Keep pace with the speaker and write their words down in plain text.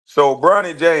So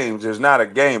Bronny James is not a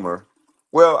gamer.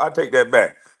 Well, I take that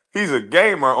back. He's a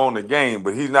gamer on the game,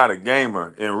 but he's not a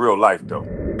gamer in real life though.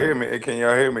 Hear me? Can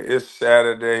y'all hear me? It's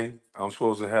Saturday. I'm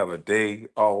supposed to have a day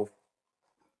off.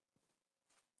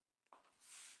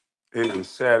 It is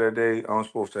Saturday. I'm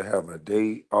supposed to have a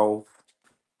day off.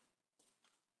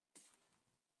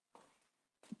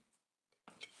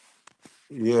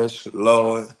 Yes,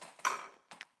 Lord.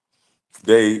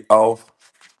 Day off.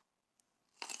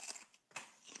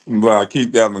 But I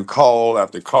keep having call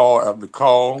after call after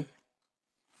call.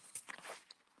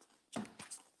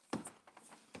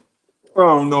 I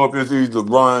don't know if it's these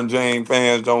LeBron James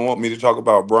fans don't want me to talk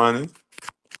about Bronny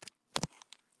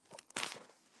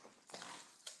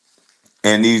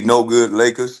and these no good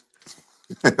Lakers.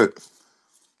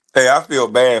 Hey, I feel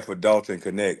bad for Dalton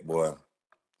Connect, boy.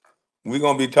 We're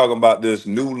gonna be talking about this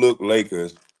new look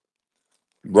Lakers,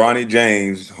 Bronny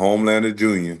James, Homelander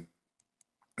Jr.,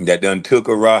 that done took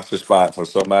a roster spot for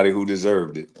somebody who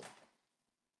deserved it.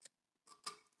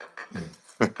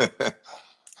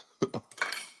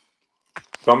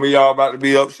 Some of y'all about to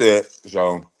be upset.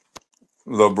 So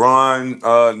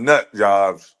LeBron nut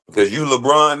jobs. Because you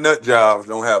LeBron nut jobs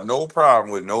don't have no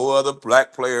problem with no other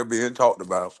black player being talked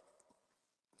about.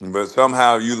 But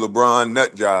somehow you LeBron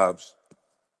nut jobs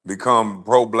become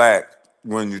pro-black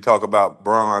when you talk about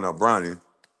Bron or Bronny.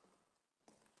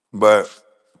 But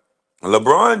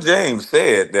LeBron James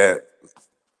said that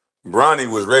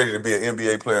Bronny was ready to be an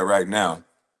NBA player right now.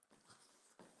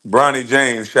 Bronny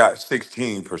James shot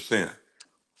 16%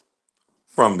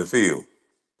 from the field.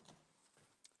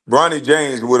 Bronny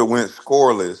James would have went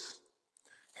scoreless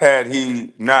had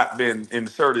he not been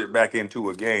inserted back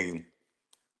into a game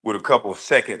with a couple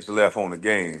seconds left on the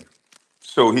game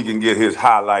so he can get his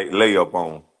highlight layup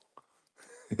on.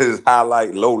 His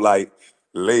highlight, low light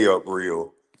layup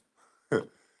reel.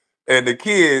 And the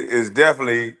kid is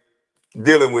definitely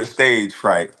dealing with stage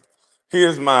fright.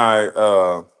 Here's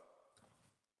my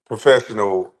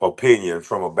professional opinion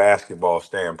from a basketball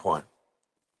standpoint.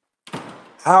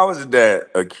 How is it that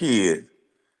a kid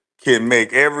can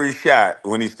make every shot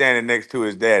when he's standing next to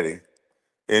his daddy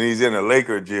and he's in a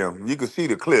Laker gym? You can see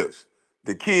the clips.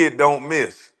 The kid don't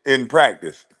miss in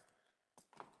practice.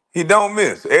 He don't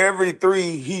miss. Every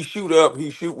three he shoot up, he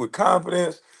shoot with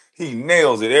confidence. He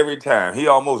nails it every time. He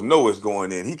almost know it's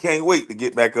going in. He can't wait to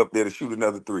get back up there to shoot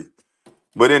another three.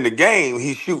 But in the game,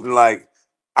 he's shooting like,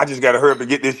 I just got to hurry up and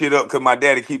get this shit up because my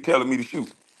daddy keep telling me to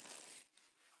shoot.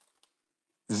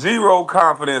 Zero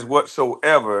confidence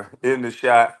whatsoever in the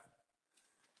shot.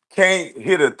 Can't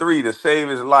hit a three to save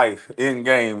his life in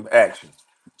game action.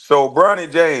 So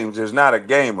Bronny James is not a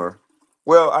gamer.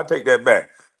 Well, I take that back.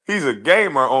 He's a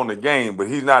gamer on the game, but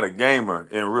he's not a gamer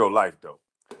in real life, though.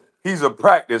 He's a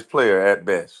practice player at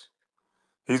best.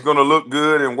 He's going to look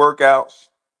good in workouts.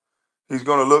 He's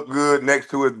going to look good next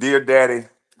to his dear daddy.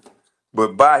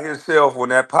 But by himself, when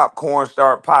that popcorn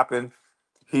start popping,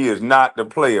 he is not the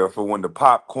player for when the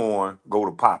popcorn go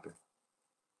to popping.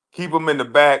 Keep him in the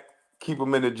back. Keep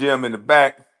him in the gym in the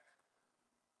back.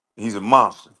 He's a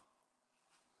monster.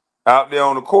 Out there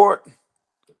on the court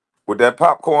with that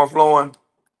popcorn flowing,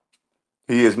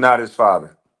 he is not his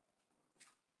father.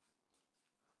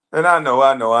 And I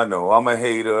know. I'm a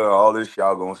hater, all this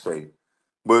y'all gonna say.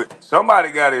 But somebody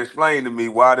got to explain to me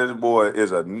why this boy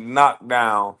is a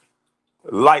knockdown,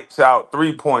 lights out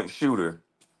 3-point shooter.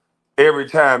 Every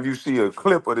time you see a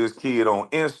clip of this kid on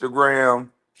Instagram,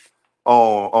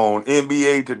 on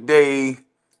NBA Today,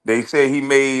 they say he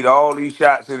made all these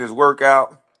shots in his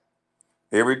workout.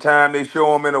 Every time they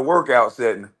show him in a workout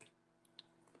setting.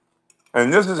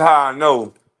 And this is how I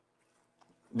know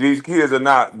these kids are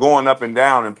not going up and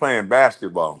down and playing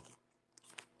basketball.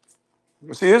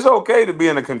 See, it's okay to be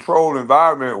in a controlled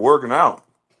environment working out.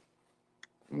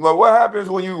 But what happens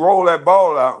when you roll that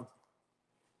ball out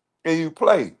and you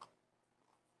play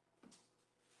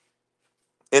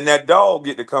and that dog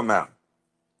get to come out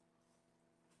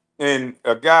and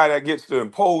a guy that gets to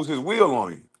impose his will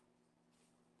on you?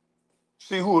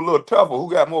 See who a little tougher,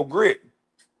 who got more grit.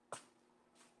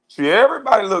 See,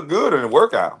 everybody look good in the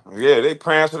workout. Yeah, they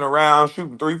prancing around,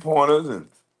 shooting 3-pointers and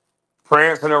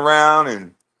prancing around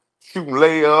and shooting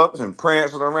layups and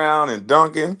prancing around and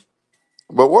dunking.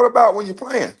 But what about when you're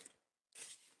playing?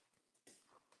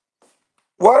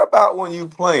 What about when you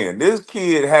playing? This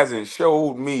kid hasn't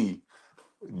showed me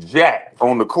jack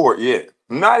on the court yet.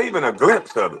 Not even a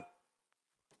glimpse of it.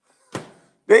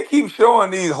 They keep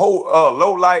showing these whole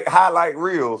low light highlight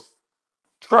reels,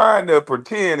 trying to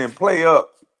pretend and play up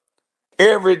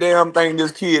every damn thing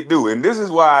this kid do. And this is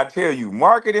why I tell you,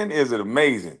 marketing is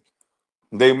amazing.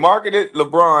 They marketed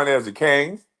LeBron as a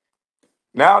king.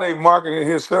 Now they marketing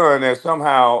his son as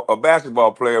somehow a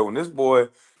basketball player when this boy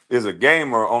is a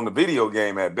gamer on the video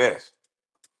game at best.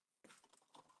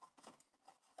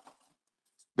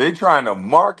 They trying to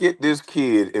market this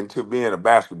kid into being a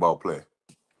basketball player.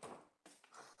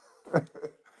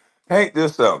 Ain't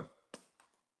this something?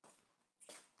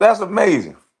 That's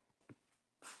amazing.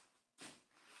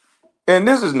 And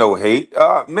this is no hate.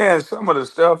 Man, some of the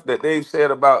stuff that they've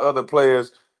said about other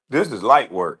players, this is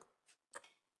light work.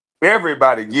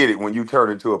 Everybody get it when you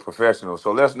turn into a professional.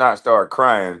 So let's not start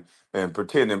crying and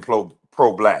pretending pro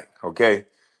black, okay?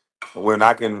 When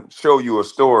I can show you a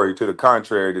story to the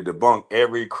contrary to debunk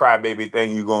every crybaby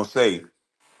thing you're gonna say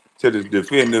to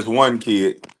defend this one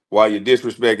kid while you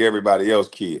disrespect everybody else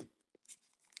kid.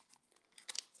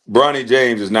 Bronny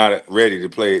James is not ready to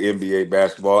play NBA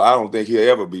basketball. I don't think he'll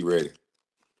ever be ready.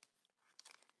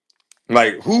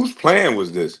 Like, whose plan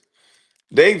was this?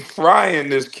 They frying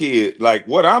this kid. Like,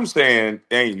 what I'm saying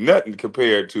ain't nothing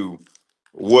compared to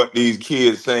what these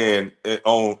kids saying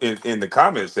in the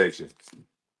comment section.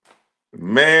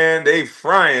 Man, they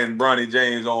frying Bronny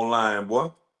James online,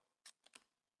 boy.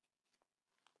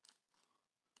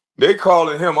 They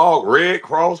calling him all Red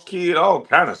Cross kid, all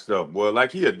kind of stuff, boy.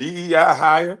 Like he a DEI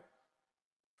hire.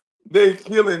 They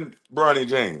killing Bronny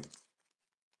James.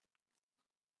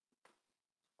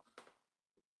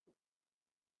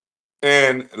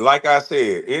 And like I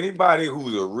said, anybody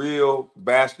who's a real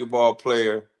basketball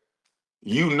player,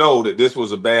 you know that this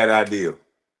was a bad idea.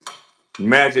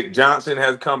 Magic Johnson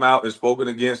has come out and spoken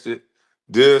against it.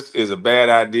 This is a bad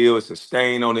idea. It's a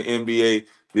stain on the NBA.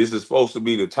 This is supposed to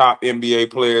be the top NBA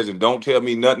players, and don't tell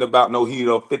me nothing about no Heat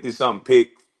 50 something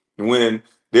pick. When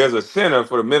there's a center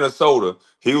for the Minnesota,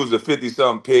 he was the 50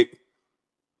 something pick.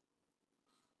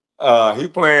 He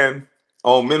playing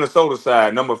on Minnesota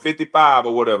side, number 55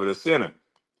 or whatever, the center,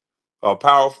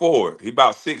 power forward. He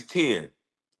about 6'10".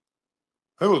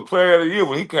 He was player of the year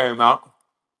when he came out.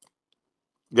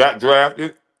 Got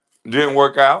drafted, didn't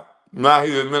work out. Now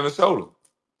he's in Minnesota,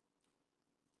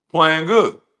 playing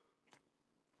good.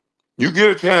 You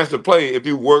get a chance to play if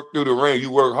you work through the ring, you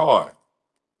work hard.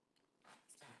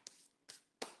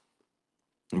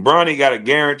 Bronny got a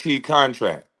guaranteed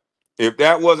contract. If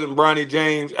that wasn't Bronny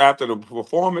James after the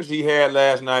performance he had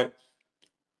last night,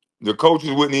 the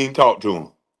coaches wouldn't even talk to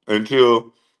him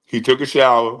until he took a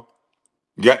shower,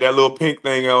 got that little pink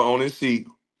thing out on his seat.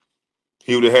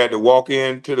 He would have had to walk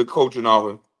into the coaching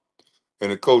office,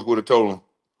 and the coach would have told him,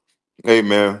 "Hey,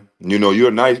 man, you know, you're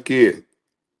a nice kid.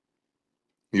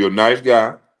 You're a nice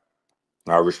guy.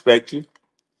 I respect you.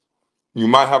 You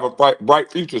might have a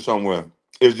bright future somewhere.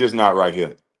 It's just not right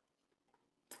here.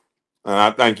 And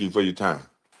I thank you for your time."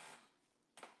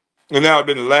 And that would have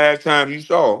been the last time you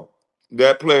saw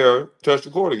that player touch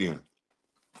the court again.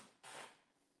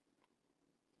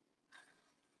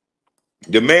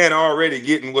 The man already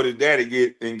getting what his daddy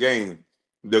get in game,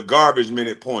 the garbage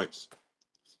minute points.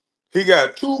 He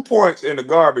got 2 points in the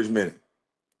garbage minute.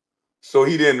 So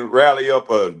he didn't rally up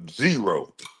a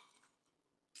zero.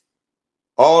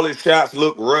 All his shots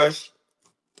look rushed.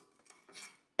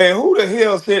 And who the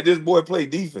hell said this boy play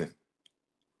defense?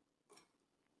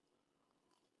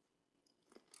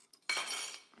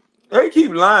 They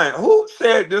keep lying. Who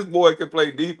said this boy could play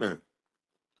defense?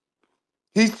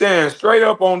 He's standing straight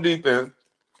up on defense.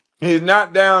 He's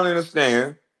not down in the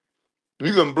stand.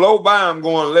 You can blow by him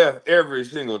going left every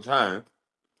single time.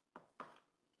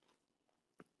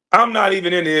 I'm not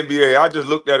even in the NBA. I just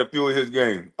looked at a few of his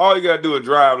games. All you got to do is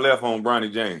drive left on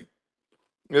Bronny James.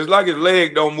 It's like his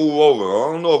leg don't move over.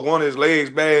 I don't know if one of his legs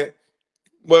bad,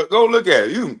 but go look at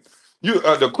it.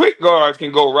 The quick guards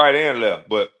can go right and left,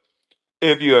 but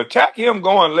if you attack him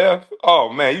going left, oh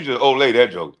man, you just olay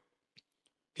that joke.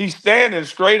 He's standing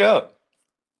straight up.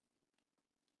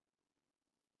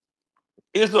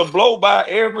 It's a blow by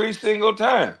every single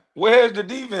time. Where's the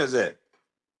defense at?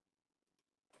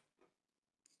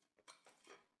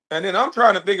 And then I'm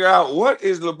trying to figure out what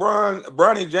is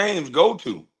Bronny James go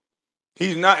to.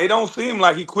 He's not. It don't seem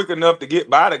like he's quick enough to get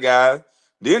by the guy.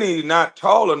 Then he's not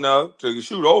tall enough to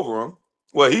shoot over him.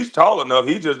 Well, he's tall enough.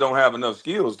 He just don't have enough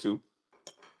skills to.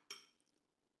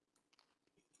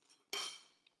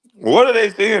 What are they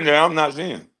seeing there? I'm not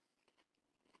seeing.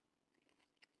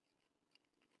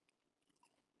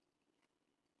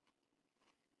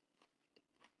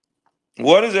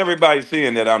 What is everybody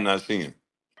seeing that I'm not seeing?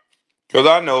 Because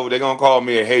I know they're gonna call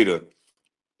me a hater.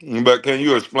 But can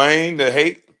you explain the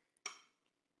hate?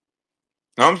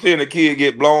 I'm seeing a kid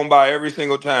get blown by every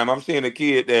single time. I'm seeing a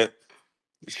kid that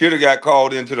should have got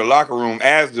called into the locker room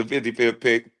as the 55th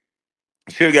pick.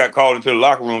 Should have got called into the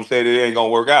locker room, said it ain't gonna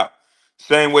work out.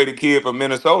 Same way the kid from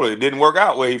Minnesota. It didn't work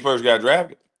out where he first got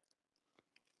drafted.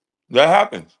 That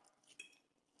happens.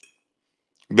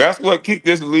 That's what keeps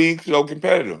this league so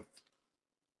competitive.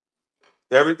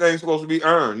 Everything's supposed to be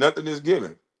earned. Nothing is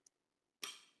given.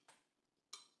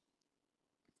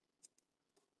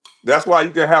 That's why you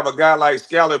can have a guy like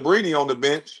Scalabrine on the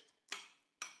bench,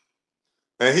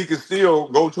 and he can still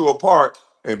go to a park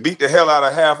and beat the hell out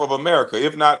of half of America,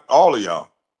 if not all of y'all.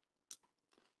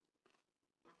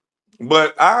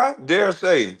 But I dare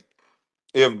say,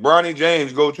 if Bronny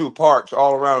James go to parks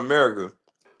all around America,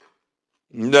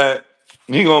 that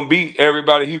he gonna beat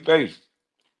everybody he faces.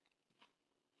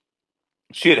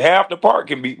 Shit, half the park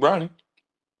can beat Bronny.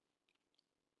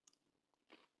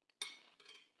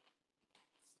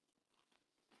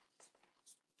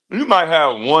 You might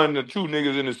have one or two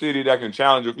niggas in the city that can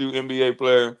challenge a few NBA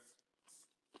players.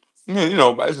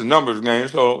 Yeah, it's a numbers game,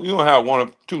 so you don't have one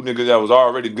or two niggas that was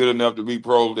already good enough to be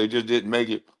pros. They just didn't make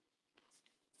it.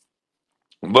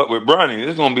 But with Bronny,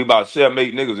 it's gonna be about 7,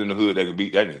 8 niggas in the hood that can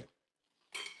beat that nigga.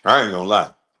 I ain't gonna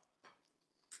lie.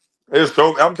 I'm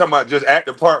talking about just at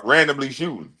the park randomly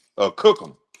shooting or cook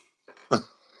them.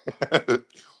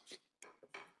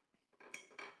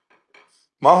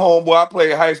 My homeboy I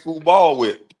played high school ball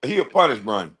with, he a punish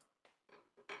Bronny,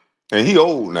 and he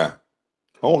old now.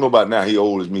 I don't know about now. He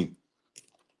old as me.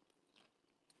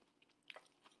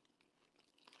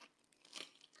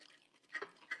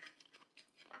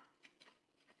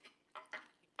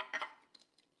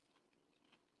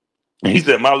 He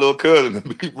said my little cousin to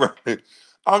beat Bronny.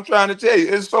 I'm trying to tell you,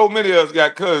 there's so many of us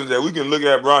got cousins that we can look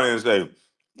at Bronny and say,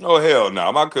 "Oh hell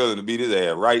no, my cousin to beat his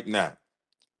ass right now."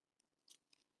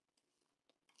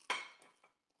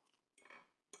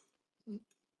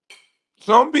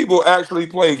 Some people actually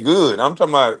play good. I'm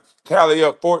talking about tally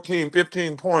up 14,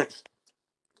 15 points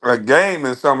a game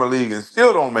in summer league and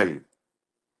still don't make it.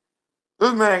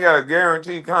 This man got a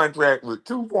guaranteed contract with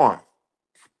 2 points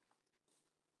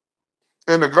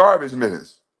in the garbage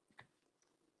minutes.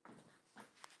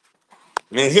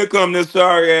 And here come this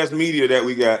sorry ass media that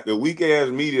we got, the weak ass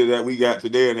media that we got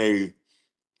today and age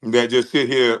that just sit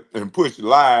here and push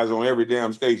lies on every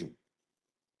damn station.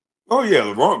 Oh yeah,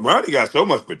 Bronny got so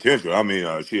much potential. I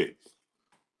mean, shit.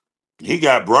 He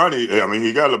got Bronny. I mean,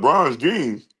 he got LeBron's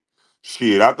genes.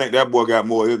 Shit, I think that boy got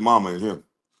more of his mama than him.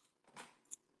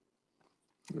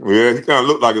 Yeah, he kind of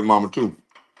looked like his mama too.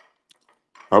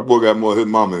 That boy got more of his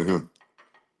mama than him.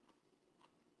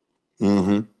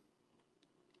 Mm-hmm.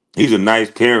 He's a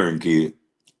nice, caring kid.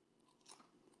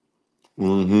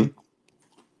 Mm-hmm.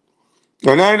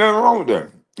 And there ain't nothing wrong with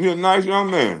that. He's a nice young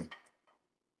man.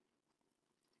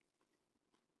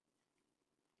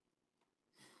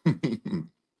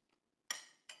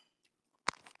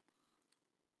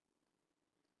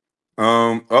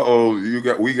 Uh-oh,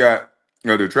 we got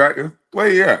a detractor. Where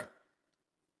you at?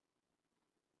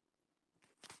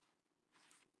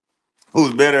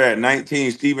 Who's better at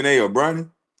 19, Stephen A. or Bronny?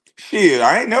 Shit,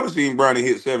 I ain't never seen Bronny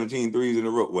hit 17 threes in a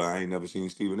row. Well, I ain't never seen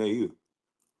Stephen A. either.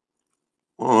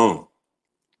 Uh-huh.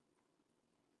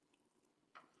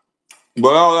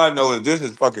 But all I know is this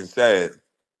is fucking sad.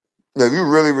 If you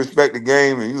really respect the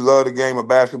game and you love the game of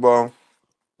basketball,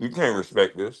 you can't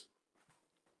respect this.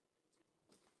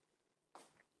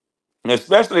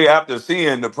 Especially after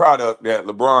seeing the product that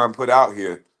LeBron put out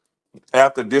here,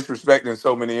 after disrespecting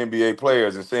so many NBA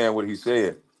players and saying what he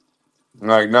said.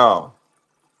 Like, no,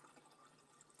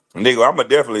 nigga, I'ma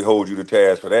definitely hold you to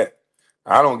task for that.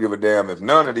 I don't give a damn if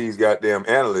none of these goddamn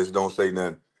analysts don't say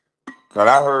nothing. Cause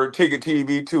I heard Ticket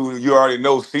TV too. You already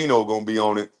know Cino gonna be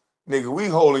on it. Nigga, we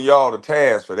holding y'all to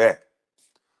task for that.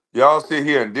 Y'all sit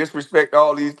here and disrespect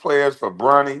all these players for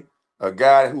Bronny, a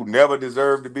guy who never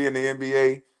deserved to be in the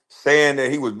NBA, saying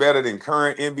that he was better than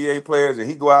current NBA players, and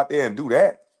he go out there and do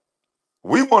that.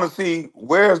 We want to see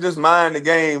where's this mind the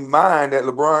game mind that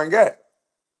LeBron got.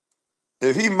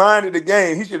 If he minded the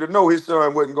game, he should have known his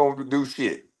son wasn't going to do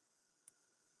shit.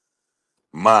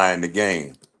 Mind the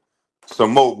game.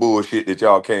 Some more bullshit that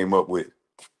y'all came up with.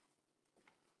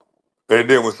 And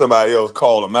then when somebody else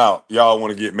call him out, y'all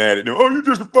want to get mad at them. Oh, you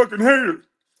just a fucking hater.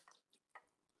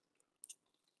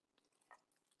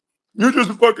 You're just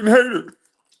a fucking hater.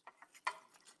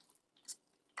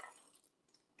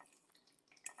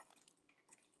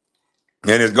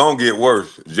 And it's gonna get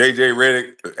worse. JJ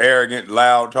Redick, arrogant,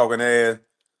 loud talking ass,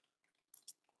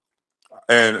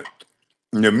 and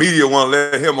the media want to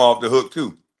let him off the hook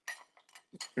too.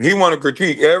 He want to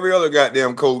critique every other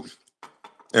goddamn coach,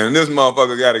 and this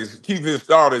motherfucker got to keep his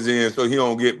starters in so he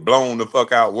don't get blown the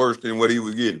fuck out worse than what he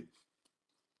was getting.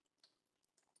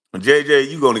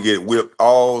 JJ, you gonna get whipped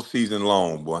all season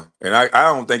long, boy. And I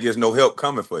don't think there's no help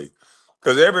coming for you.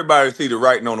 Because everybody see the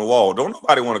writing on the wall. Don't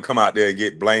nobody want to come out there and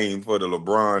get blamed for the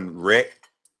LeBron wreck.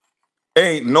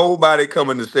 Ain't nobody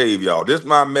coming to save y'all. This is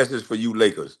my message for you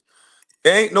Lakers.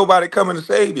 Ain't nobody coming to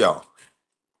save y'all.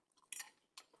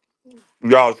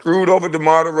 Y'all screwed over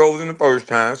DeMar DeRozan the first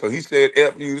time, so he said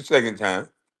F you the second time.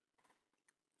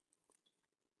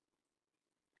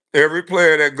 Every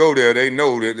player that go there, they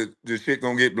know that the shit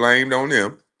gonna get blamed on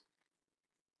them.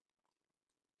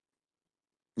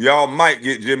 Y'all might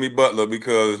get Jimmy Butler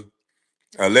because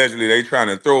allegedly they trying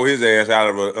to throw his ass out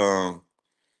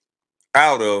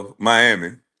of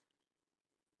Miami.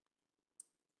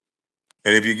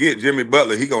 And if you get Jimmy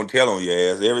Butler, he gonna tell on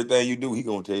your ass. Everything you do, he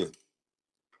gonna tell.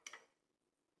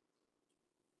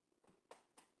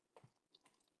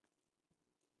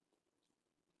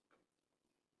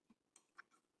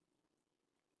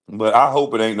 But I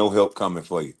hope it ain't no help coming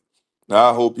for you.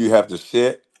 I hope you have to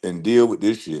sit and deal with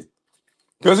this shit.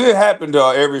 Because it happened to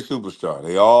every superstar.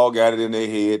 They all got it in their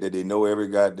head that they know every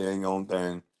goddamn own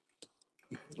thing.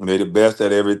 And they the best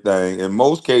at everything. In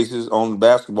most cases, on the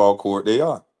basketball court, they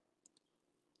are.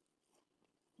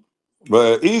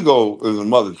 But ego is a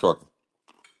mother trucker.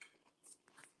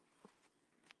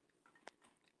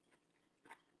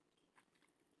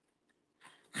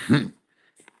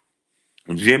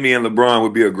 Jimmy and LeBron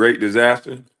would be a great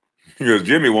disaster because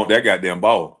Jimmy want that goddamn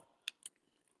ball.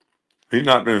 He's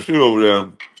not gonna sit over there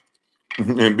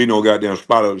and be no goddamn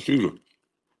spot up shooter.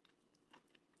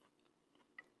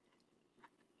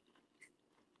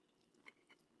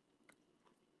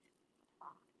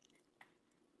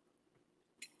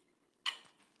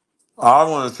 I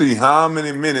want to see how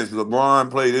many minutes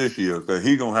LeBron play this year because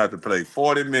he's gonna have to play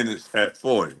 40 minutes at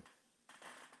 40.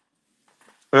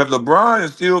 If LeBron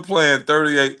is still playing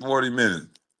 38, 40 minutes,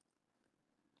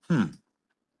 I'm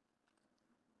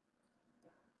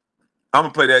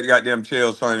gonna play that goddamn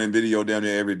Chael Sonnen video down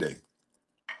there every day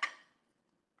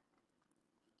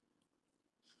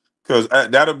because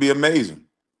that'll be amazing.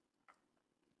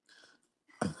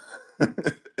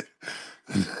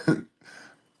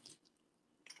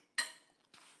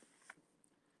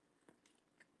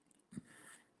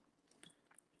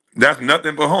 That's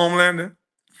nothing but Homelander.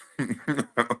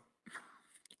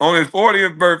 On his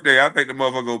 40th birthday, I think the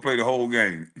motherfucker gonna play the whole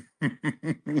game.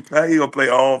 How he gonna play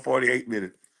all 48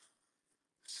 minutes?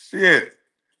 Shit.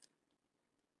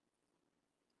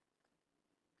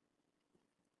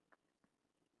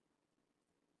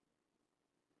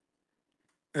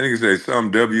 I think say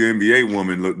some WNBA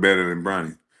woman look better than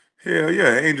Bronny. Hell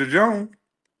yeah, Angel Jones.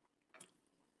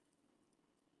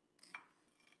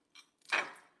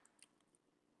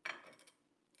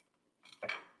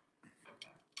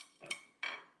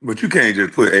 But you can't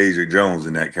just put Angel Jones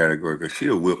in that category because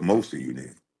she'll whip most of you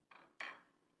then.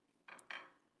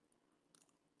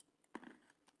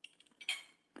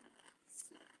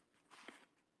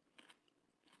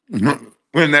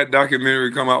 When that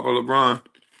documentary come out for LeBron,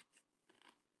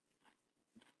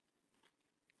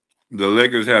 the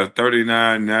Lakers have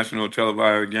 39 national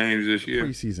televised games this year.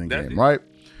 Preseason game, right?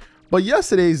 But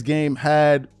yesterday's game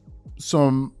had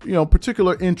some,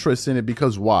 particular interest in it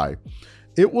because why?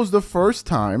 It was the first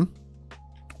time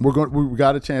we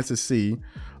got a chance to see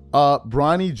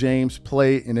Bronny James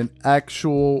play in an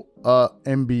actual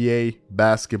NBA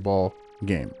basketball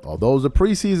game. Although it was a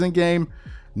preseason game,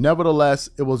 nevertheless,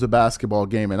 it was a basketball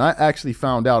game. And I actually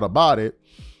found out about it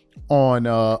on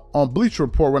Bleacher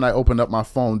Report when I opened up my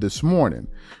phone this morning.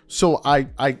 So I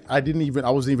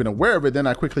wasn't even aware of it. Then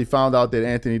I quickly found out that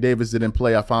Anthony Davis didn't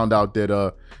play. I found out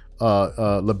that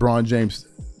LeBron James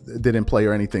didn't play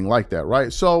or anything like that,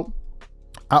 right? So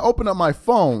I open up my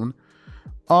phone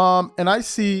and I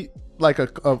see like a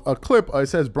clip. It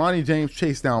says Bronny James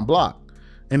chase down block,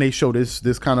 and they show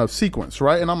this kind of sequence,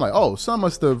 right? And I'm like, oh, some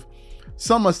must have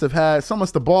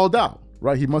balled out,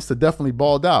 right? He must have definitely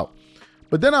balled out.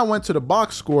 But then I went to the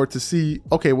box score to see,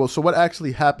 okay, well, so what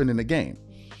actually happened in the game?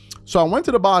 So I went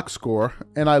to the box score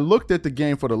and I looked at the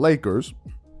game for the Lakers,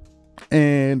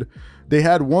 and they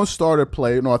had one starter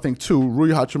play. No, I think two.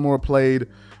 Rui Hachimura played,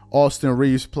 Austin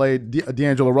Reeves played,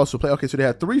 D'Angelo Russell played. Okay, so they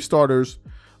had three starters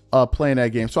playing that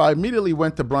game. So I immediately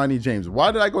went to Bronny James.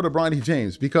 Why did I go to Bronny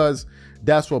James? Because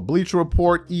that's what Bleacher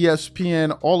Report,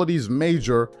 ESPN, all of these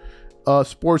major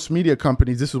sports media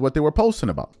companies, this is what they were posting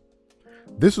about.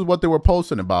 This is what they were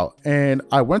posting about. And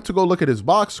I went to go look at his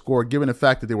box score, given the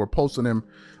fact that they were posting him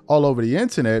all over the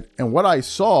internet. And what I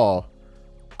saw,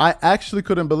 I actually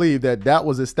couldn't believe that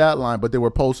was his stat line, but they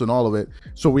were posting all of it.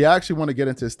 So we actually want to get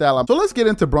into his stat line. So let's get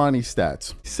into Bronny's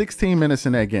stats. 16 minutes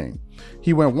in that game.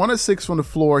 He went 1 of 6 from the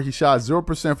floor. He shot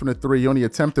 0% from the three. He only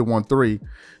attempted 1 3.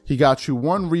 He got you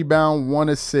 1 rebound, 1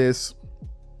 assist,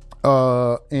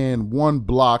 and 1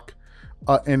 block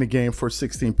in the game for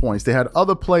 16 points. They had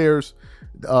other players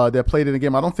that played in the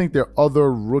game. I don't think their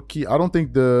other rookie. I don't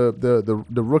think the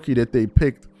rookie that they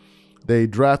picked, they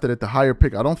drafted at the higher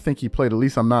pick. I don't think he played. At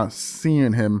least I'm not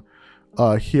seeing him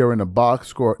here in the box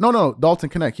score. No, Dalton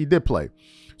Connect. He did play.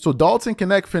 So Dalton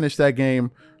Connect finished that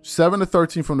game 7 of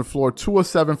 13 from the floor, 2 of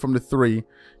 7 from the 3.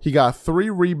 He got 3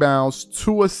 rebounds,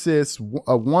 2 assists,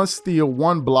 1 steal,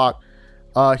 1 block.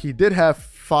 He did have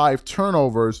 5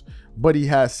 turnovers, but he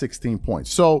has 16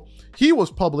 points. So he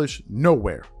was published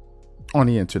nowhere on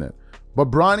the internet, but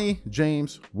Bronny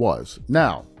James was.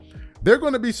 Now, there are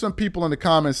going to be some people in the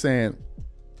comments saying,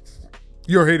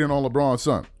 you're hating on LeBron's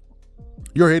son.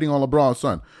 You're hating on LeBron's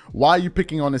son. Why are you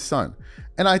picking on his son?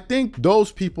 And I think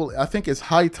those people, I think it's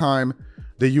high time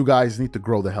that you guys need to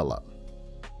grow the hell up.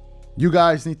 You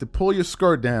guys need to pull your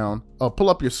skirt down, pull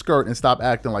up your skirt and stop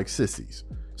acting like sissies.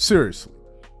 Seriously.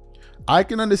 I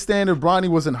can understand if Bronny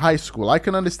was in high school. I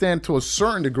can understand to a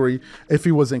certain degree if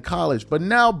he was in college. But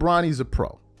now Bronny's a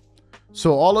pro.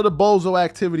 So all of the bozo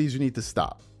activities you need to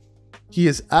stop. He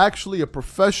is actually a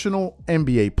professional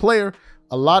NBA player.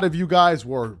 A lot of you guys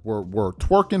were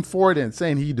twerking for it and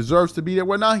saying he deserves to be there.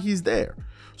 Well, now he's there.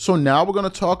 So now we're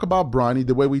going to talk about Bronny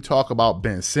the way we talk about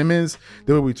Ben Simmons,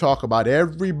 the way we talk about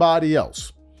everybody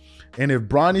else. And if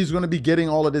Bronny's going to be getting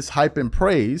all of this hype and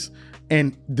praise,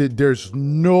 and there's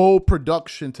no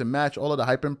production to match all of the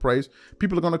hype and praise,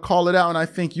 people are going to call it out. And I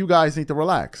think you guys need to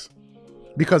relax,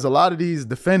 because a lot of these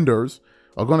defenders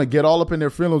are going to get all up in their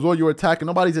feelings. Oh, you're attacking.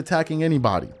 Nobody's attacking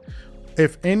anybody.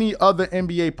 If any other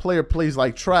NBA player plays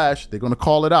like trash, they're going to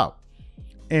call it out.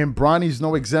 And Bronny's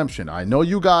no exemption. I know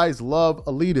you guys love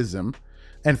elitism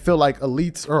and feel like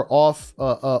elites are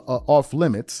off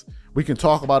limits. We can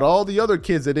talk about all the other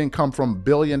kids that didn't come from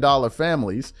billion-dollar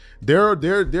families. They're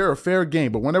a fair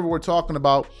game. But whenever we're talking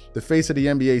about the face of the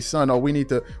NBA son, oh, we need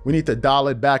to dial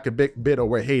it back a bit or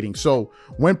we're hating. So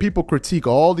when people critique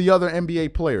all the other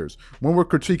NBA players, when we're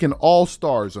critiquing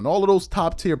all-stars and all of those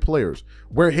top-tier players,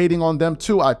 we're hating on them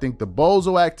too. I think the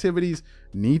bozo activities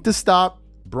need to stop.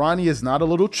 Bronny is not a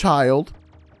little child.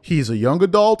 He's a young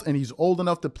adult and he's old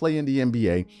enough to play in the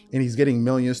NBA, and he's getting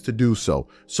millions to do so.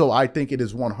 So I think it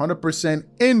is 100%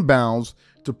 inbounds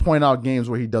to point out games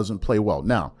where he doesn't play well.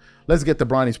 Now, let's get to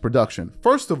Bronny's production.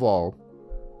 First of all,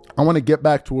 I want to get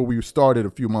back to where we started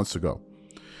a few months ago.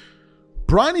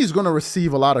 Bronny's going to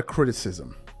receive a lot of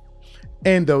criticism.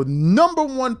 And the number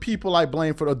one people I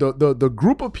blame for, the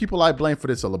group of people I blame for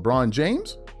this are LeBron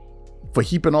James, for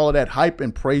heaping all of that hype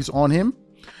and praise on him.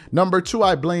 Number 2,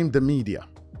 I blame the media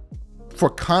for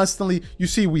constantly, you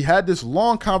see, we had this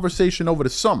long conversation over the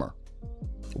summer.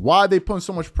 Why are they putting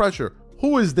so much pressure?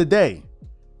 Who is the day?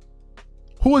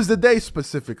 Who is the day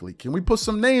specifically? Can we put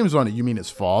some names on it? You mean his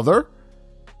father?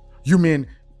 You mean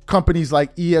companies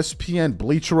like ESPN,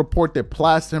 Bleacher Report that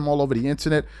plastered him all over the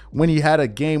internet when he had a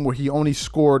game where he only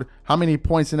scored how many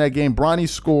points in that game? Bronny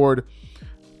scored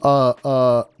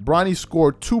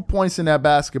 2 points in that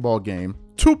basketball game.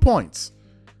 2 points.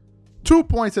 2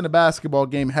 points in the basketball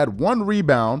game, had 1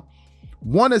 rebound,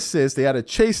 1 assist. They had a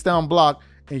chase down block,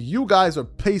 and you guys are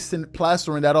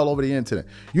plastering that all over the internet.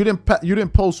 You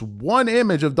didn't post 1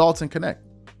 image of Dalton Connect,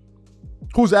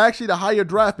 who's actually the higher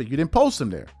draft pick. You didn't post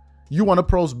him there. You want to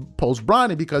post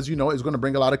Bronny because you know it's going to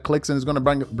bring a lot of clicks and it's going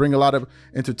to bring a lot of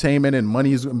entertainment and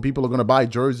money, and people are going to buy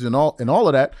jerseys and all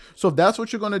of that. So if that's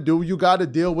what you're going to do, you got to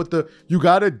deal with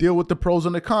the pros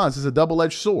and the cons. It's a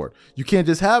double-edged sword. You can't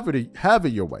just have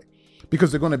it your way.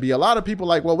 Because there are going to be a lot of people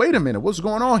like, well, wait a minute, what's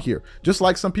going on here? Just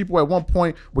like some people at one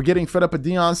point were getting fed up with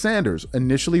Deion Sanders.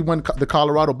 Initially, when the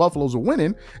Colorado Buffaloes were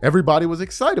winning, everybody was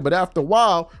excited. But after a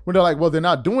while, when they're like, well, they're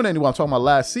not doing anything, I'm talking about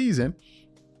last season,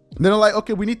 then they're like,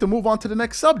 okay, we need to move on to the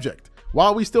next subject. Why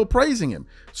are we still praising him?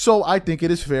 So I think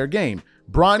it is fair game.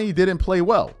 Bronny didn't play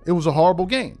well. It was a horrible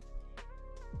game.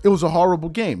 It was a horrible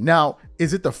game. Now,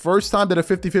 is it the first time that a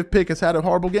 55th pick has had a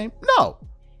horrible game? No.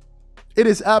 It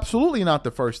is absolutely not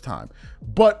the first time.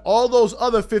 But all those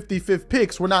other 55th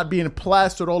picks were not being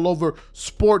plastered all over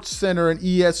Sports Center and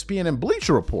ESPN and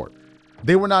Bleacher Report.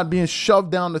 They were not being shoved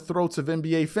down the throats of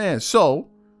NBA fans. So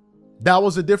that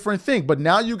was a different thing. But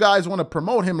now you guys want to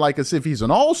promote him like as if he's an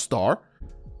all-star.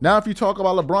 Now, if you talk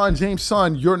about LeBron James'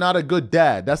 son, you're not a good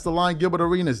dad. That's the line Gilbert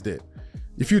Arenas did.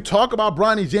 If you talk about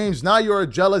Bronny James, now you're a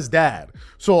jealous dad.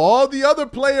 So all the other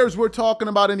players we're talking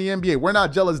about in the NBA, we're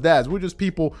not jealous dads. We're just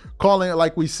people calling it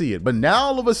like we see it. But now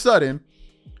all of a sudden,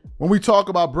 when we talk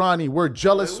about Bronny, we're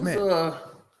jealous men.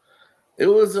 It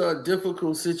was a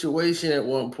difficult situation at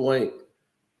one point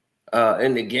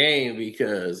in the game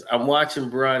because I'm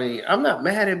watching Bronny. I'm not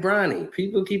mad at Bronny.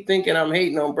 People keep thinking I'm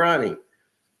hating on Bronny.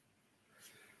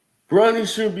 Bronny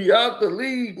should be out the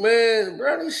league, man.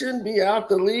 Bronny shouldn't be out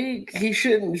the league. He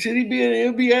shouldn't. Should he be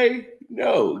in the NBA?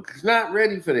 No, he's not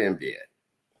ready for the NBA.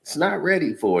 It's not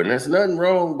ready for it. And there's nothing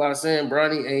wrong by saying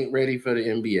Bronny ain't ready for the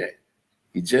NBA.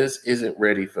 He just isn't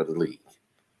ready for the league.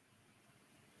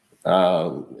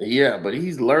 Yeah, but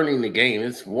he's learning the game.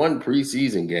 It's one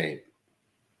preseason game.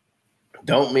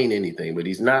 Don't mean anything, but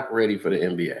he's not ready for the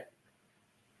NBA.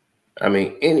 I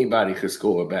mean, anybody could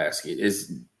score a basket.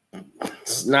 It's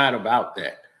not about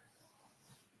that.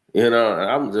 You know,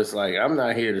 I'm just like, I'm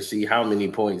not here to see how many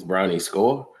points Bronny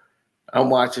score. I'm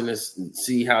watching this and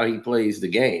see how he plays the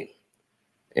game.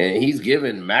 And he's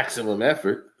giving maximum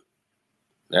effort.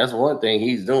 That's one thing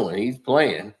he's doing. He's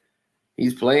playing.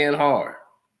 He's playing hard.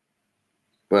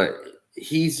 But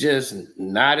he's just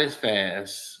not as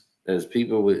fast as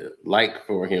people would like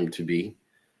for him to be.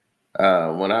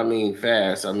 When I mean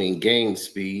fast, I mean game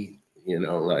speed. You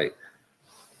know, like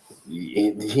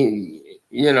he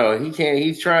can't.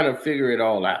 He's trying to figure it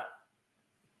all out.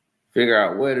 Figure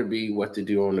out where to be, what to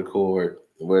do on the court,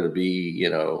 where to be. You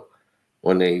know,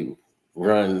 when they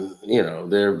run, you know,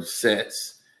 their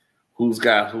sets, who's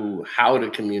got who, how to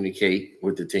communicate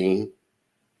with the team.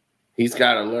 He's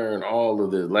got to learn all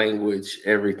of the language,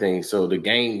 everything. So the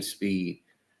game speed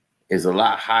is a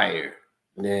lot higher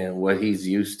than what he's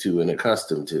used to and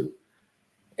accustomed to.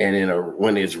 And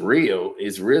when it's real,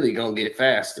 it's really going to get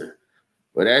faster.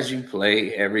 But as you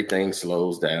play, everything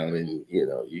slows down and, you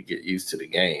know, you get used to the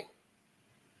game.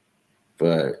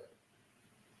 But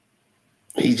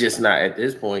he's just not, at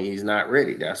this point, he's not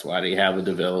ready. That's why they have a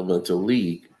developmental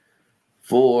league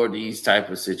for these type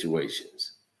of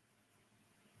situations.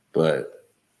 But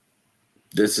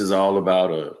this is all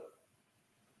about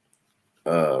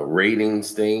a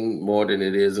ratings thing more than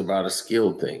it is about a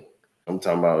skill thing. I'm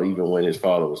talking about even when his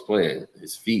father was playing,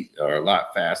 his feet are a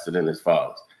lot faster than his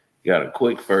father's. He got a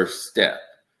quick first step,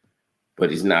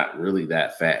 but he's not really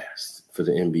that fast for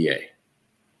the NBA.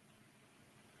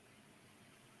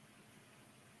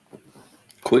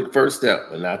 Quick first step,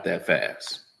 but not that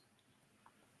fast.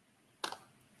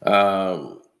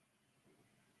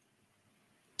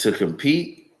 To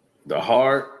compete, the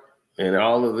heart and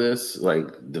all of this, like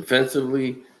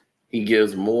defensively, he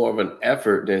gives more of an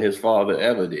effort than his father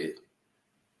ever did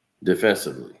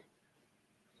defensively.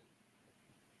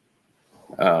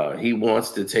 He wants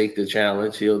to take the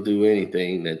challenge. He'll do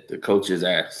anything that the coach is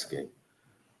asking,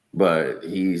 but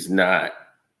he's not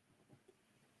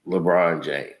LeBron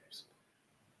James.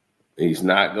 He's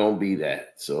not going to be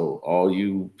that. So all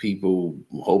you people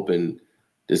hoping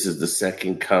this is the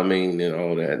second coming and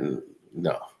all that,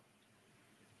 no.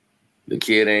 The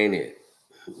kid ain't it.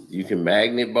 You can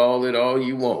magnet ball it all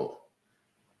you want,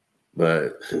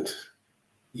 but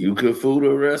you could fool the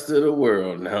rest of the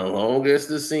world. Now, long as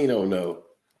the casino know.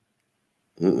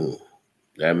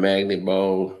 That magnet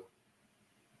ball,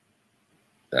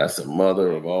 that's a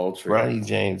mother of all tricks. Bronny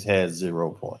James had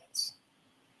 0 points.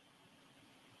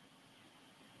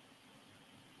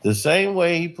 The same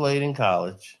way he played in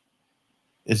college,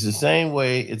 it's the same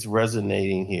way it's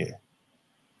resonating here.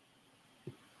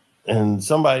 And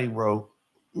somebody wrote,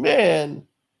 man,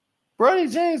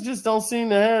 Bronny James just don't seem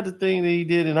to have the thing that he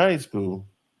did in high school.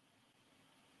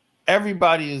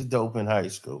 Everybody is dope in high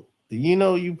school. Do you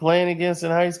know you playing against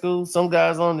in high school? Some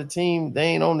guys on the team, they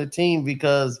ain't on the team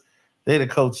because they the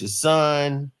coach's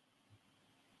son.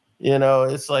 You know,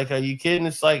 it's like, are you kidding?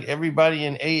 It's like everybody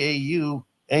in AAU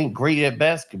ain't great at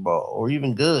basketball or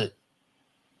even good.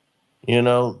 You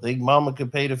know, their mama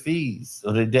could pay the fees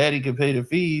or their daddy could pay the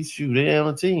fees. Shoot, they're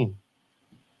on a team.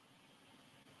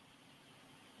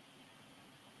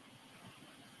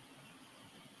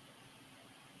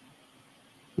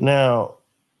 Now,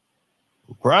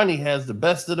 Bronny has the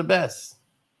best of the best.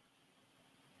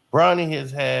 Bronny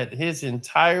has had his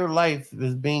entire life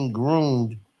is being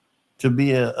groomed to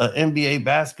be an NBA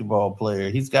basketball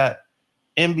player. He's got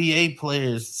NBA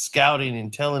players scouting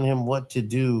and telling him what to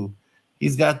do.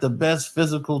 He's got the best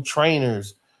physical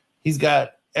trainers. He's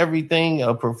got everything,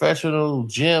 a professional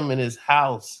gym in his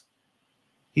house.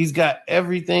 He's got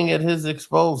everything at his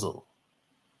disposal.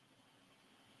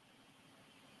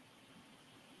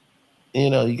 You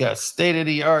know, you got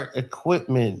state-of-the-art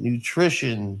equipment,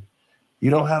 nutrition. You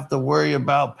don't have to worry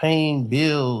about paying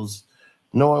bills,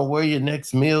 knowing where your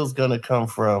next meal's going to come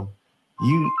from.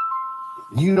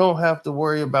 You don't have to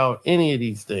worry about any of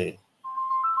these things.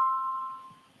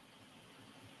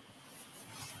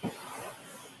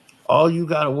 All you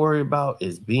got to worry about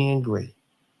is being great.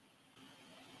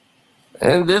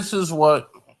 And this is what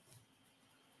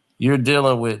you're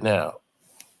dealing with now,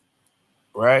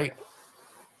 right?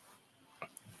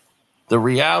 The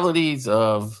realities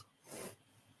of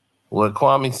what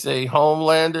Kwame say,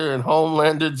 Homelander and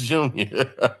Homelander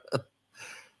Jr.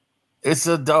 It's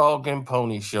a dog and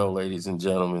pony show, ladies and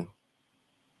gentlemen.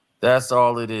 That's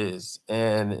all it is.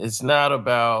 And it's not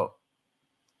about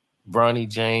Bronny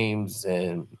James,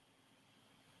 and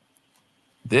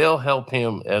they'll help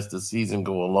him as the season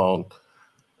go along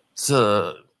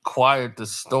to quiet the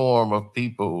storm of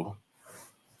people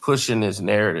pushing this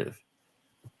narrative.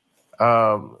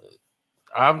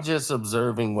 I'm just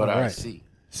observing what I see.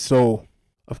 So,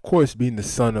 of course, being the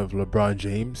son of LeBron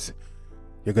James,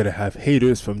 you're going to have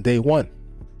haters from day one.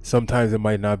 Sometimes it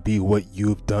might not be what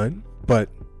you've done, but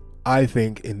I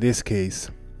think in this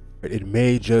case, it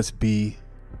may just be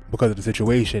because of the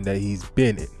situation that he's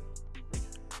been in.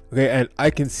 Okay, and I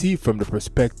can see from the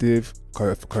perspective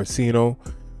of Carcino,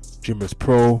 Dreamers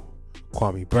Pro,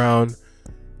 Kwame Brown,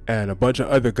 and a bunch of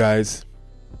other guys,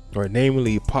 or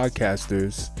namely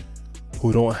podcasters,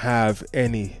 who don't have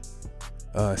any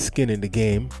skin in the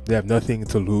game. They have nothing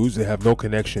to lose. They have no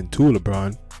connection to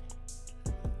LeBron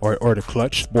or the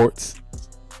Clutch Sports.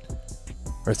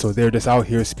 Right, so they're just out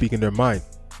here speaking their mind.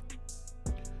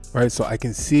 Right, so I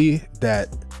can see that.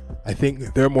 I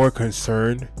think they're more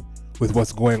concerned with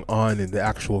what's going on in the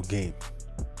actual game.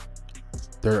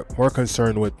 They're more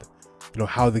concerned with,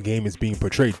 how the game is being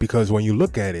portrayed, because when you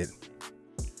look at it,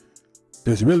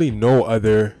 there's really no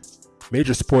other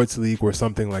major sports league where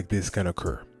something like this can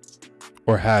occur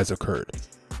or has occurred,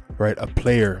 right? A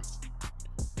player,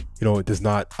 does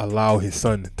not allow his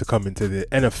son to come into the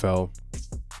NFL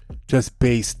just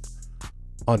based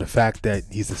on the fact that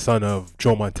he's the son of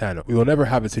Joe Montana. We will never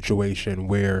have a situation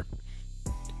where,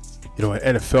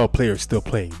 an NFL player is still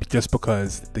playing just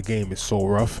because the game is so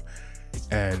rough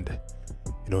and,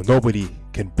 nobody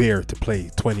can bear to play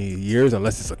 20 years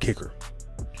unless it's a kicker.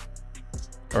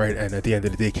 All right, and at the end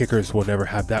of the day, kickers will never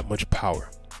have that much power.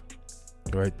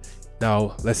 All right,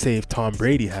 now let's say if Tom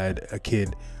Brady had a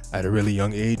kid at a really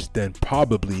young age, then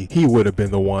probably he would have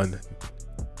been the one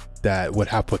that would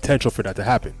have potential for that to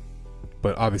happen.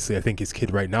 But obviously, I think his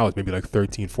kid right now is maybe like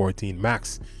 13, 14,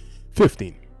 max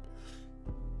 15.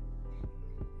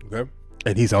 Okay,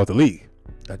 and he's out the league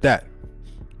at that.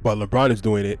 But LeBron is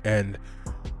doing it, and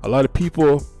a lot of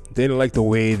people, they didn't like the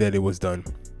way that it was done.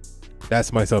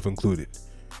 That's myself included.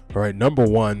 All right, number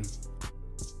one,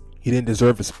 he didn't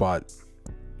deserve a spot.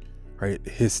 Right,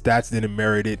 his stats didn't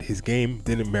merit it. His game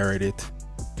didn't merit it.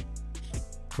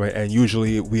 Right, and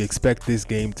usually we expect this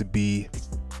game to be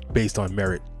based on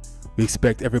merit. We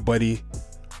expect everybody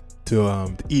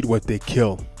to eat what they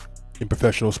kill in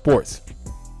professional sports.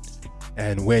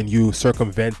 And when you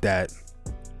circumvent that,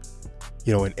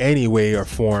 in any way or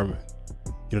form,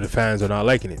 the fans are not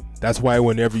liking it. That's why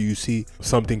whenever you see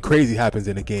something crazy happens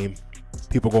in a game,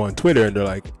 people go on Twitter and they're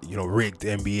like, rigged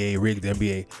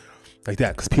NBA, like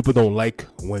that. Because people don't like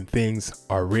when things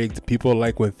are rigged. People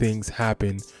like when things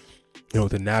happen,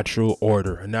 the natural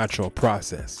order, a natural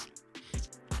process.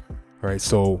 All right,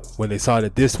 so when they saw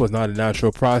that this was not a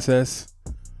natural process,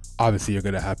 obviously you're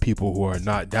going to have people who are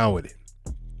not down with it.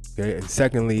 Okay, and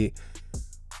secondly,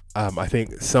 I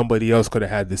think somebody else could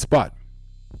have had this spot.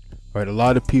 Right, a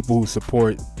lot of people who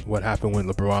support what happened with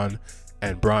LeBron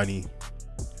and Bronny,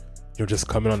 just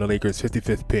coming on the Lakers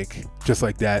 55th pick, just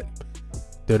like that,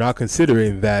 they're not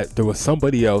considering that there was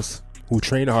somebody else who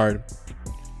trained hard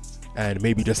and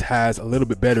maybe just has a little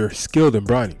bit better skill than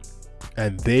Bronny,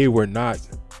 and they were not,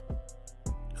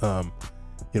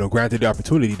 granted the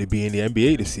opportunity to be in the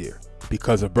NBA this year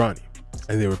because of Bronny,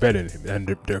 and they were better than him.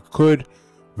 And there could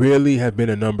really have been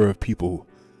a number of people,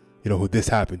 who this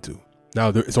happened to. Now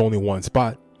there is only one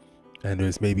spot, and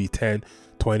there's maybe 10,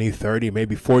 20, 30,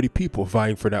 maybe 40 people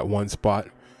vying for that one spot,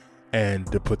 and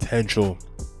the potential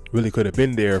really could have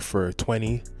been there for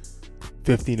 15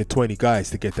 to 20 guys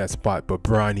to get that spot, but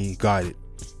Bronny got it.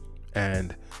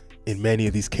 And in many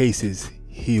of these cases,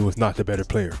 he was not the better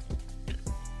player.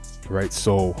 Right,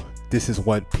 so this is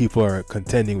what people are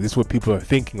contending, this is what people are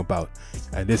thinking about,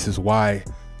 and this is why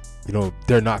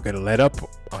they're not going to let up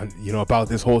on about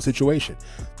this whole situation.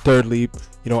 Thirdly,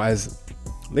 as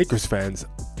Lakers fans,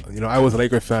 I was a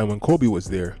Lakers fan when Kobe was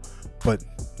there, but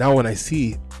now when I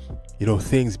see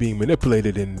things being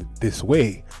manipulated in this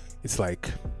way, it's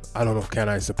like, I don't know, can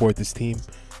I support this team?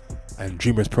 And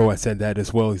Dreamers Pro has said that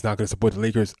as well. He's not going to support the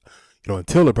Lakers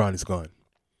until LeBron is gone.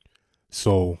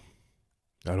 So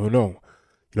I don't know.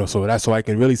 So that's so I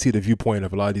can really see the viewpoint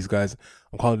of a lot of these guys.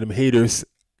 I'm calling them haters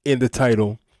in the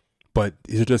title, but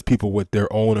these are just people with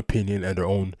their own opinion and their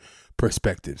own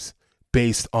perspectives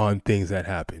based on things that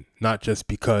happen, not just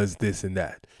because this and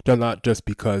that, not just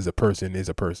because a person is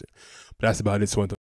a person. But that's about it. So